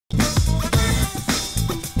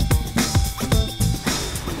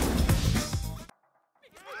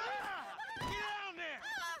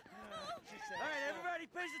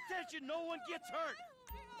attention, no one gets hurt.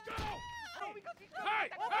 Go! Hey!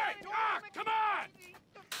 Hey! Ah! Come on!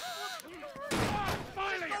 Ah,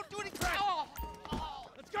 finally! Don't do any crap!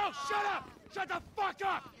 Let's go! Shut up! Shut the fuck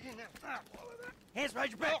up! Hands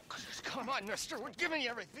behind your back. Oh, come on, mister. We're giving you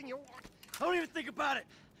everything you want. Don't even think about it.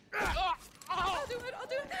 I'll do it, I'll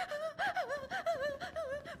do it.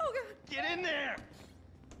 Oh, God. Get in there.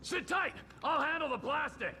 Sit tight! I'll handle the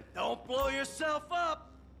blasting! Don't blow yourself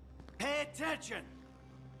up. Pay attention.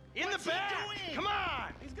 In What's the he back! doing? Come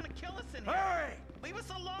on! He's gonna kill us in here! Hurry! Leave us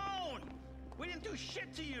alone! We didn't do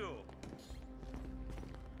shit to you!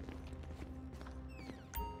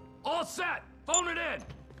 All set! Phone it in!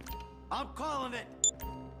 I'm calling it.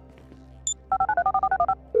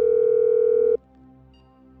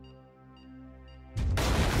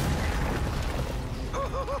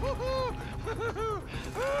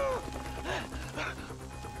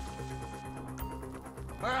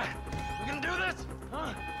 All right, we gonna do this?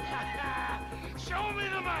 Huh? Show me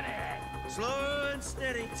the money! Slow and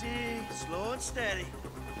steady, T. Slow and steady.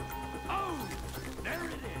 Oh! There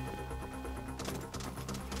it is!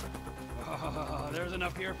 Oh, there's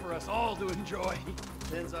enough here for us all to enjoy.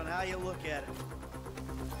 Depends on how you look at it.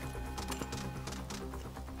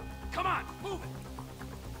 Come on, move it!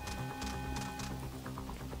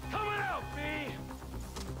 Coming out, B!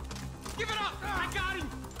 Give it up! I got him!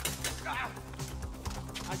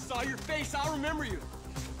 I saw your face, I'll remember you.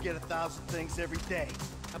 Get 1,000 things every day.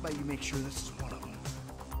 How about you make sure this is one of them?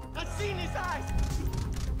 I've seen his eyes!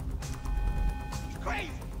 He's crazy!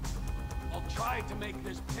 I'll try to make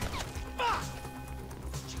this picture. Fuck!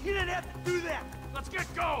 You didn't have to do that! Let's get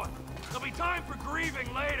going! There'll be time for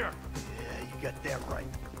grieving later. Yeah, you got that right.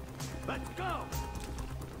 Let's go!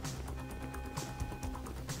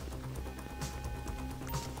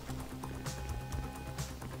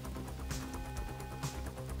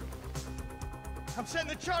 I'm setting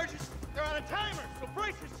the charges. They're on a timer, so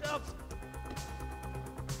brace yourselves.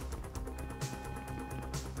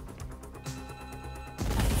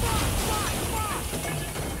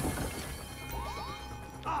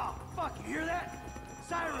 Oh, fuck, you hear that?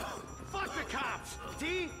 Sirens! Fuck the cops!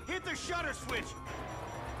 T, hit the shutter switch.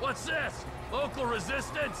 What's this? Local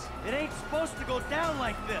resistance? It ain't supposed to go down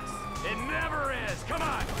like this. It never is! Come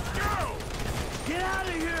on, go! Get out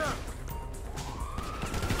of here!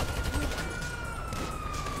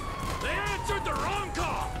 They answered the wrong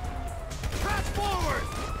call! Press forward!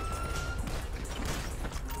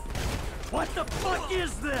 What the fuck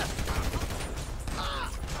is this?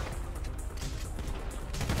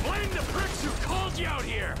 Blame the pricks who called you out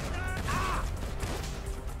here!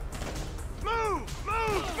 Move!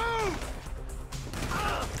 Move! Move!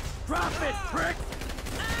 Drop it, prick!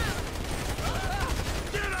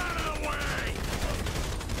 Get out of the way!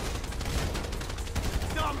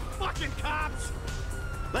 Dumb fucking cops!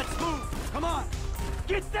 Let's move! Come on!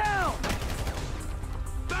 Get down!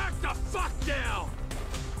 Back the fuck down!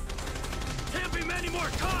 Can't be many more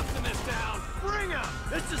cops in this town! Bring them!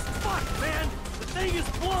 This is fucked, man! The thing is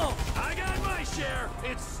blown! I got my share!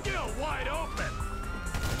 It's still wide open!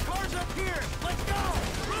 Car's up here! Let's go!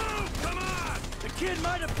 Move! Come on! The kid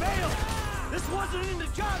might have bailed! This wasn't in the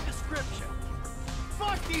job description!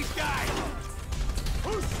 Fuck these guys!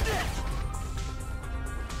 Who snitched?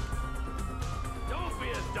 Don't be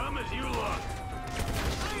as dumb as you look!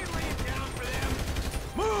 I ain't laying down for them!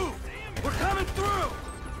 Move! We're coming through!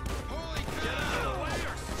 Holy Get out of the way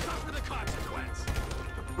or suffer the consequence!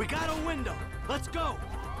 We got a window. Let's go!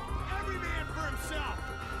 Every man for himself!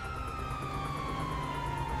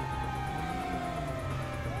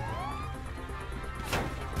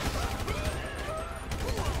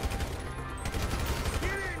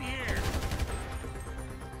 Get in here!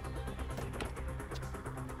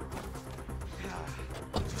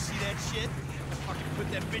 Did you see that shit? Fucking put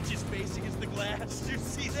that bitch's face against the glass. Did you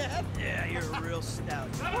see that? Yeah, you're a real stout.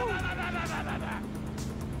 Fuck,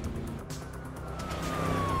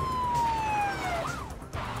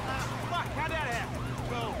 how'd that happen?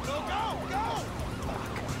 Go, go, go, go!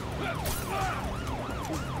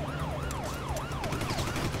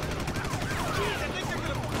 Jeez, I think they're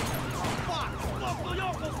gonna... Fuck! Local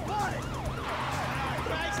yokel spotted!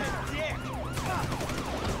 Guy's a dick!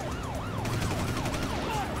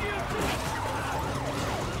 Fuck you!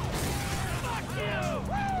 Fuck you!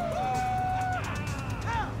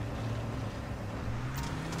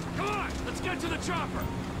 Come on! Let's get to the chopper!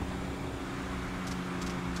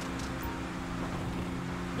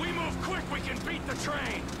 We move quick, we can beat the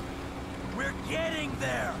train! We're getting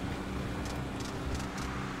there!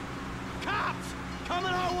 Cops!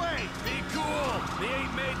 Coming our way! Be cool! They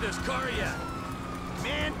ain't made this car yet!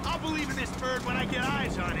 Man, I'll believe in this bird when I get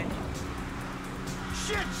eyes on it.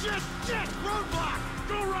 Shit! Roadblock!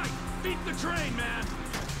 Go right! Beat the train, man!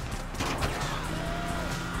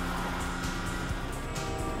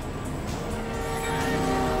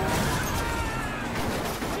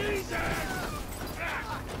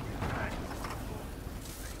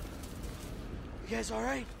 You guys all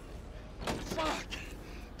right? Fuck!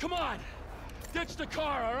 Come on! Ditch the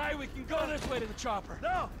car, all right? We can go this way to the chopper.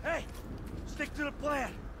 No! Hey! Stick to the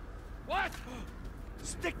plan! What?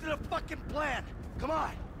 Stick to the fucking plan! Come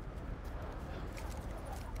on!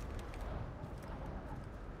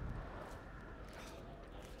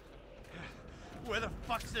 Where the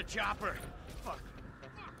fuck's the chopper? Fuck.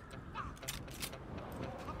 I'm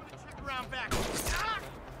gonna check around back.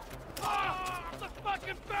 Ah! Oh, the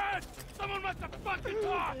fucking bed! Someone must have fucking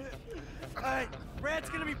talked! Alright, Brad's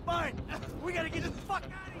gonna be fine! We gotta get the fuck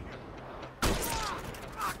out of here!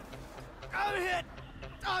 Ah, fuck! I'm hit!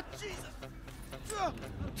 Oh, Jesus!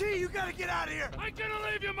 T, you gotta get out of here! I'm gonna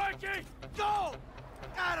leave you, Mikey! Go!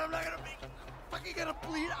 God, I'm not gonna be fucking gonna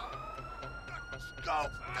bleed out! Let's go!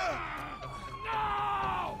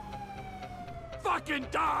 No! Fucking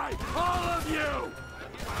die! All of you!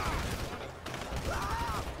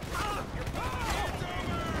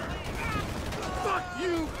 Fuck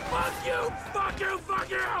you! Fuck you! Fuck you! Fuck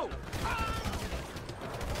you!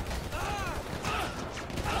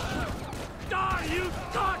 Die, you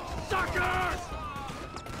cocksuckers!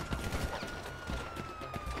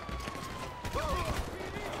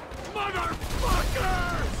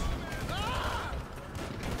 Motherfuckers!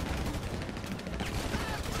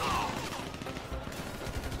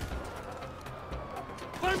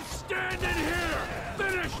 I'm standing here!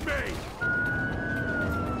 Finish me!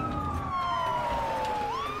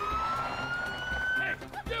 Hey,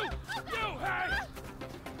 you! Hey!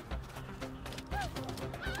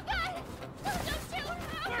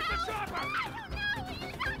 Where's the chopper?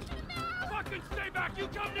 Fucking stay back! You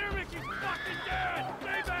come near me, she's fucking dead!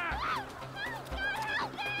 Stay back!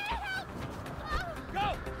 Go!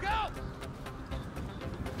 Go!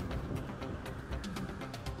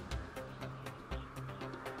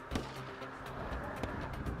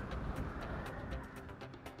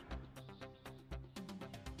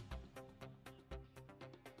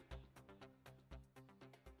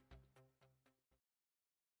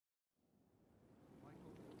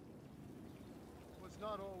 Was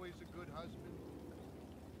not always a good husband,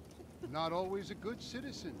 not always a good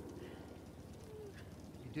citizen.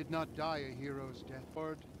 He did not die a hero's death.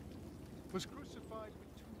 Lord was crucified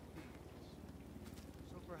with 2 thieves.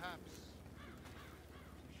 So perhaps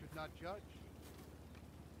we should not judge.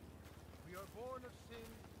 We are born of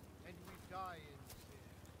sin, and we die in sin.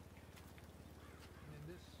 And in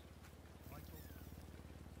this, Michael,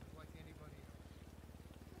 like anybody else.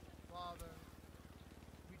 Father,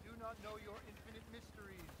 we do not know your infinite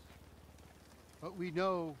mysteries, but we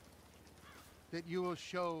know that you will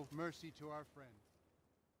show mercy to our friend.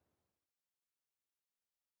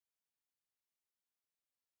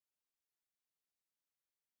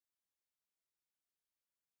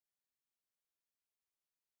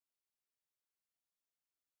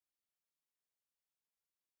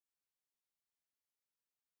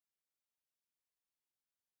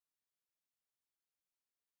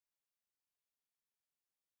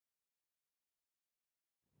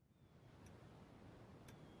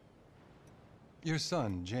 Your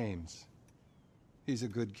son, James. He's a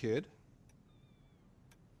good kid.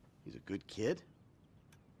 He's a good kid?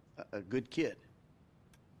 A good kid?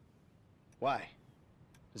 Why?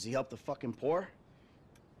 Does he help the fucking poor?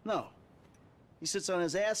 No. He sits on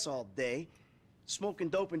his ass all day, smoking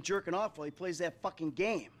dope and jerking off while he plays that fucking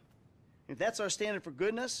game. If that's our standard for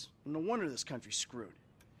goodness, no wonder this country's screwed.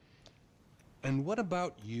 And what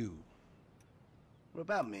about you? What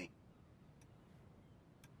about me?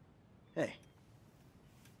 Hey.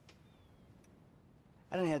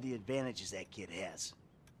 I don't have the advantages that kid has.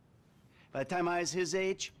 By the time I was his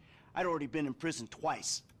age, I'd already been in prison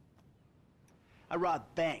twice. I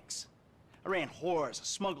robbed banks. I ran whores. I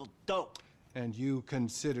smuggled dope. And you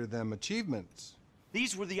consider them achievements?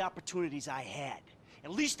 These were the opportunities I had.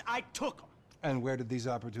 At least I took them. And where did these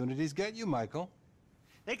opportunities get you, Michael?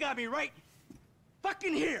 They got me right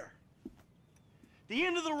fucking here. The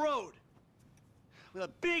end of the road. With a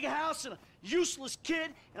big house and a useless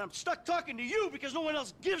kid, and I'm stuck talking to you because no one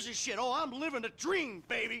else gives a shit. Oh, I'm living a dream,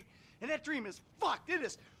 baby. And that dream is fucked. It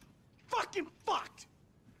is fucking fucked.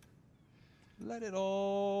 Let it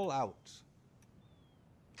all out.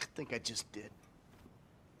 I think I just did.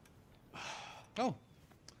 Oh.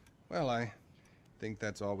 Well, I think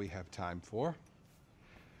that's all we have time for.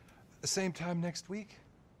 The same time next week?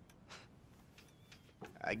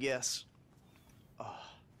 I guess.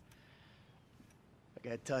 I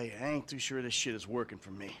gotta tell you, I ain't too sure this shit is working for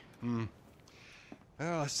me.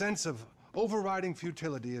 Well, a sense of overriding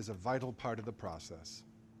futility is a vital part of the process.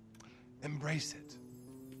 Embrace it.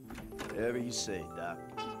 Whatever you say, Doc.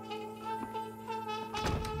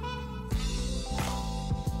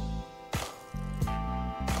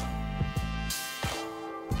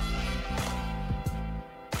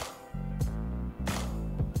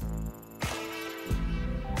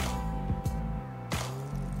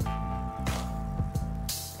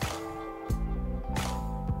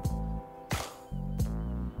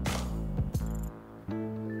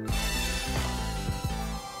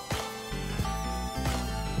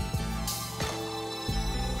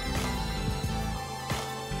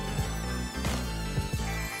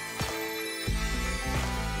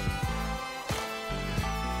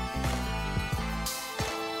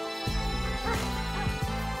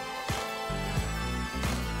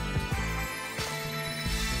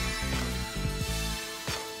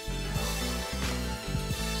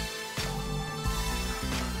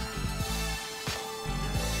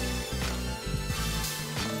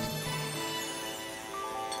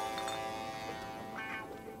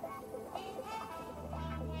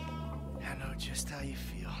 Just how you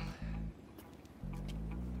feel.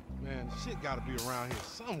 Man, shit gotta be around here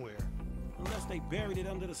somewhere. Unless they buried it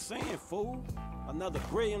under the sand, fool. Another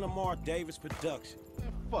brilliant Lamar Davis production.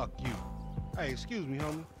 Man, fuck you. Hey, excuse me,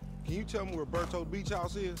 homie. Can you tell me where Berto Beach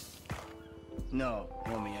House is? No,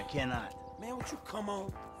 homie, I cannot. Man, would you come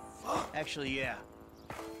on? Fuck. Actually, yeah.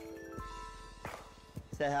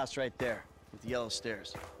 It's that house right there, with the yellow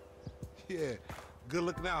stairs. Yeah, good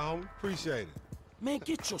looking out, homie. Appreciate it. Man,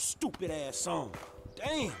 get your stupid ass on.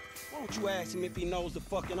 Damn, why don't you ask him if he knows the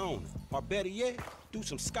fucking owner? Or better yet, do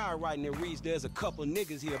some skywriting that reads there's a couple of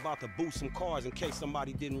niggas here about to boost some cars in case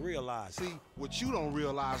somebody didn't realize. See, what you don't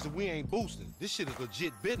realize is we ain't boosting. This shit is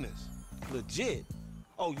legit business. Legit?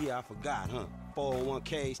 Oh yeah, I forgot, huh?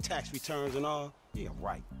 401ks, tax returns and all? Yeah,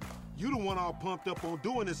 right. You the one all pumped up on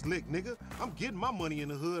doing this lick, nigga. I'm getting my money in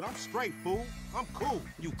the hood. I'm straight, fool. I'm cool.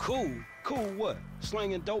 You cool? Cool what?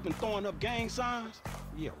 Slinging dope and throwing up gang signs?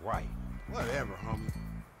 Yeah, right. Whatever, homie.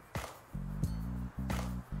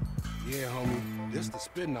 Yeah, homie. This the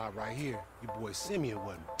spin knot right here. Your boy Simeon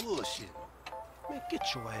wasn't bullshitting. Man, get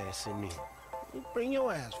your ass in there. Bring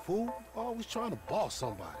your ass, fool. Always trying to boss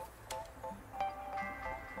somebody.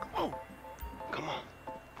 Come on. Come on.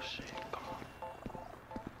 Shit, come on.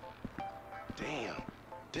 Damn,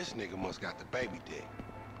 this nigga must got the baby dick.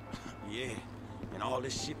 Yeah, and all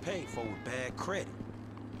this shit paid for with bad credit.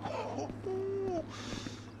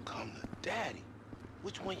 Come to daddy.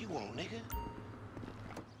 Which one you want, nigga?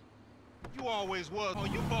 You always was. Oh,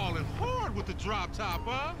 you ballin' hard with the drop top,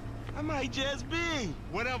 huh? I might just be.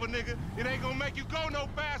 Whatever, nigga. It ain't gonna make you go no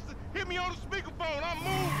faster. Hit me on the speakerphone. I'm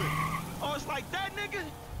moving. Oh, it's like that, nigga?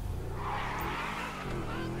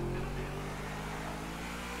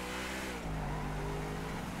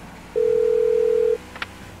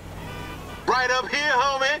 Right up here,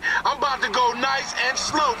 homie. I'm about to go nice and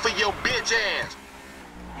slow for your bitch ass.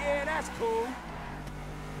 Yeah, that's cool.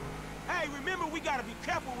 Hey, remember we gotta be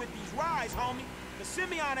careful with these rides, homie. The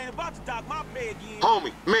Simeon ain't about to dock my pay again.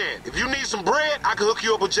 Homie, man, if you need some bread, I can hook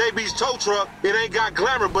you up with JB's tow truck. It ain't got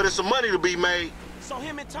glamour, but it's some money to be made. So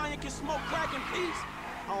him and Tanya can smoke crack in peace?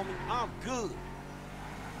 Homie, I'm good.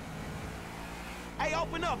 Hey,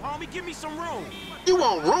 open up, homie. Give me some room. You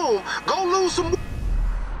want room? Go lose some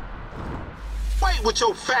weight with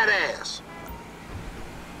your fat ass.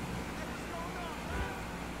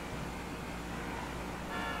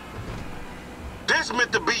 This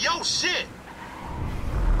meant to be your shit.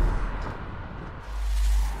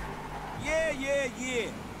 Yeah.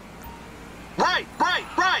 Right.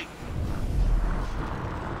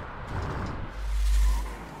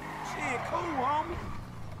 Shit, cool, homie.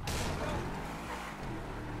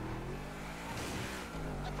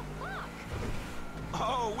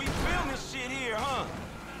 Oh, we filming shit here, huh?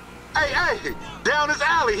 Hey, down this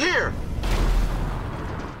alley here.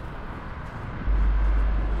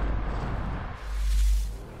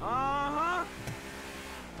 Uh-huh.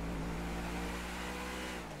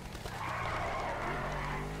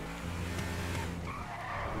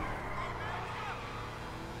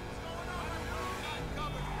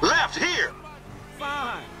 Left here.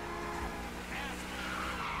 Fine.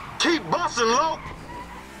 Keep busting, low.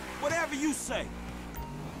 Whatever you say.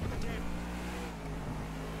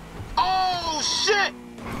 Oh, shit!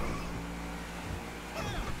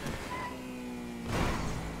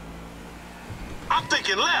 I'm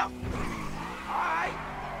thinking left. Alright.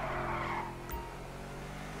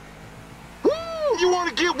 Woo! You want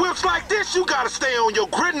to get whips like this, you gotta stay on your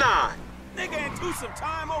gridiron. Nigga into some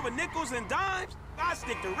time over nickels and dimes? God I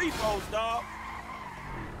stick to repos, dog.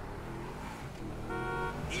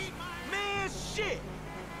 Man, shit.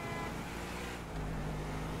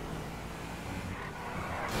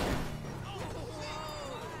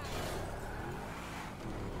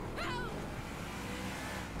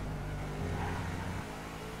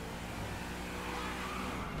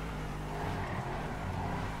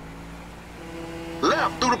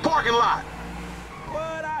 Left through the parking lot.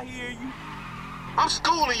 What? I hear you. I'm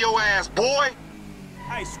schooling your ass, boy.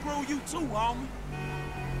 Hey, screw you too, homie.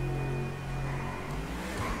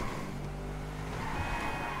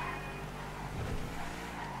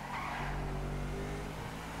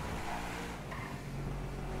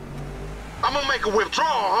 I'm gonna make a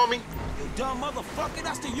withdrawal, homie. You dumb motherfucker,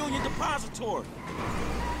 that's the Union Depository.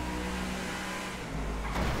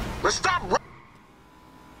 Let's stop.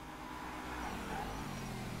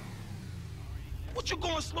 What you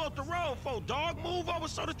going slow up the road for, dog? Move over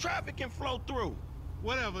so the traffic can flow through.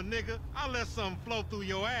 Whatever, nigga. I'll let something flow through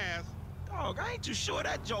your ass. Dog, I ain't too sure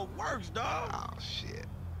that joke works, dog. Oh, shit.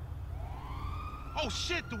 Oh,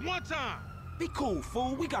 shit, the one time. Be cool,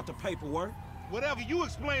 fool. We got the paperwork. Whatever, you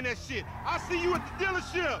explain that shit. I'll see you at the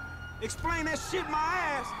dealership. Explain that shit my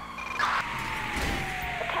ass.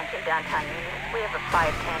 Attention downtown Union. We have a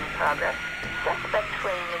 510 in progress. Suspect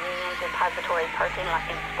fleeing the Union Depository parking lot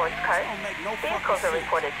in sports cars. Don't make no Vehicles are fucking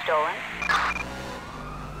reported stolen.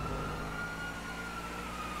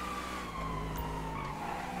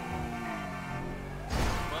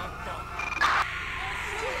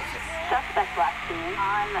 Suspect last seen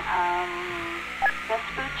on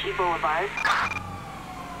Vespucci Boulevard.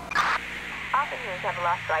 Officers have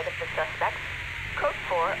lost sight of the suspect. Code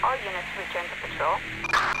 4, all units return to patrol.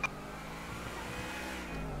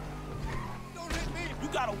 Don't hit me! You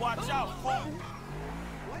gotta watch out, fool.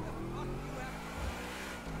 Why the fuck do you have...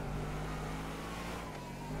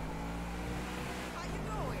 How you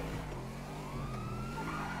going?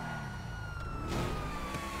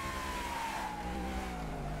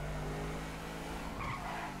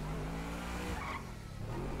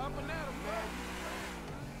 Up and at 'em, man.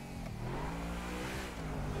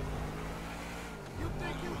 You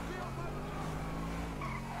think you still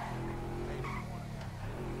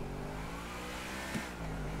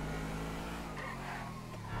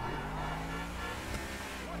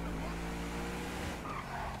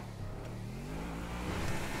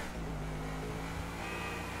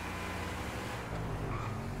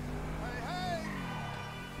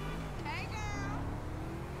Hey, girl.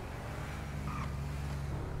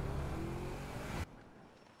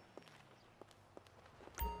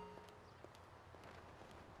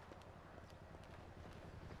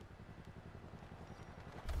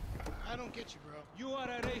 I don't get you, bro. You are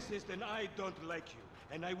a racist and I don't like you.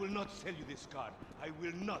 And I will not sell you this car. I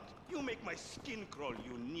will not. You make my skin crawl,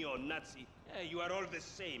 you neo-Nazi. You are all the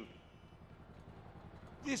same.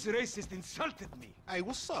 This racist insulted me. Hey,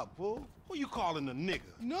 what's up, fool? Who you calling a nigga?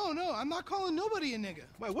 No, I'm not calling nobody a nigga.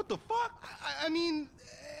 Wait, what the fuck? I mean,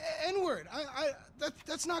 N-word.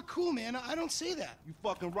 That's not cool, man. I don't say that. You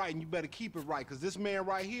fucking right, and you better keep it right, because this man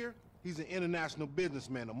right here, he's an international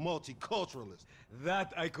businessman, a multiculturalist.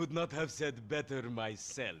 That I could not have said better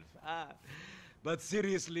myself. But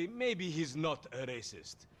seriously, maybe he's not a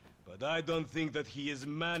racist. But I don't think that he is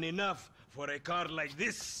man enough for a car like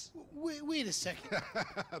this. Wait a second.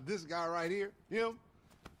 This guy right here, him,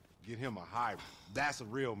 get him a hybrid. That's a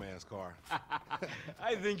real man's car.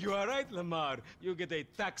 I think you are right, Lamar. You get a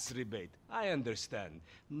tax rebate. I understand.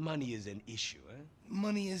 Money is an issue, eh?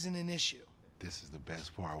 Money isn't an issue. This is the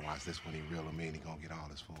best part. Watch this when he reel him in. He gonna get all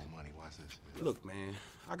his full money. Watch this. Look, man,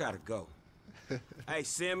 I gotta go. Hey,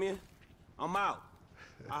 Simeon, I'm out.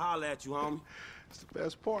 I'll holler at you, homie. It's the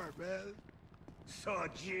best part, man. So,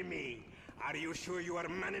 Jimmy, are you sure you are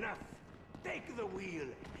man enough? Take the wheel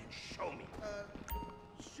and show me.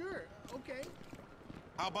 Sure, okay.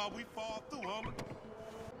 How about we fall through, homie?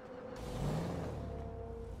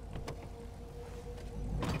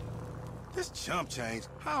 This chump change.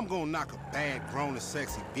 How I'm gonna knock a bad, grown and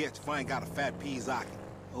sexy bitch if I ain't got a fat Pizzaki?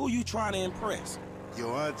 Who you trying to impress?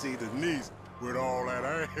 Your auntie Denise, with all that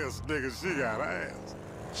ass, nigga, she got ass.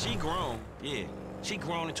 She grown, yeah. She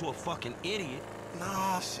grown into a fucking idiot.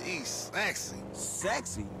 Nah, she's sexy.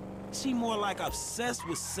 Sexy? She more like obsessed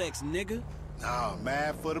with sex, nigga. Nah,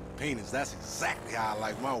 mad for the penis. That's exactly how I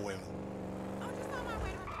like my women. I'm just on my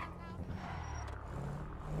way to her parents' house.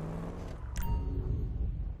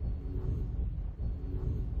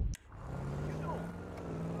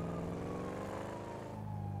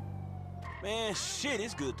 Man, shit,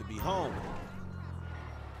 it's good to be home.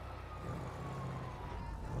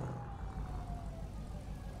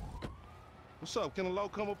 What's up? Can a low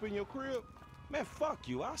come up in your crib? Man, fuck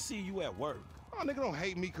you. I'll see you at work. Oh, nigga, don't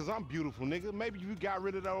hate me because I'm beautiful, nigga. Maybe if you got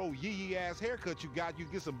rid of that old yee-yee-ass haircut you got, you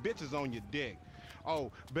get some bitches on your dick.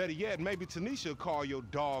 Oh, better yet, maybe Tanisha will call your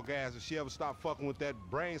dog ass if she ever stop fucking with that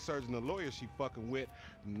brain surgeon, the lawyer she fucking with,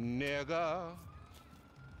 nigga.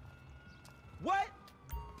 What?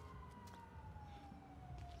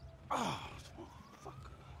 Oh,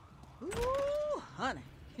 fuck. Ooh, honey.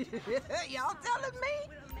 Y'all telling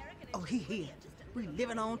me? Oh, he here. We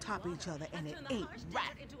living on top of each other, and it ain't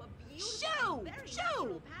right. Shoo!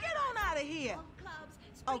 Shoo! Get on out of here!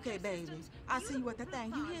 Okay, baby. I see you at the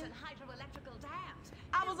thing. You hear?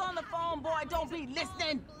 I was on the phone, boy. Don't be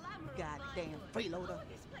listening. Goddamn freeloader.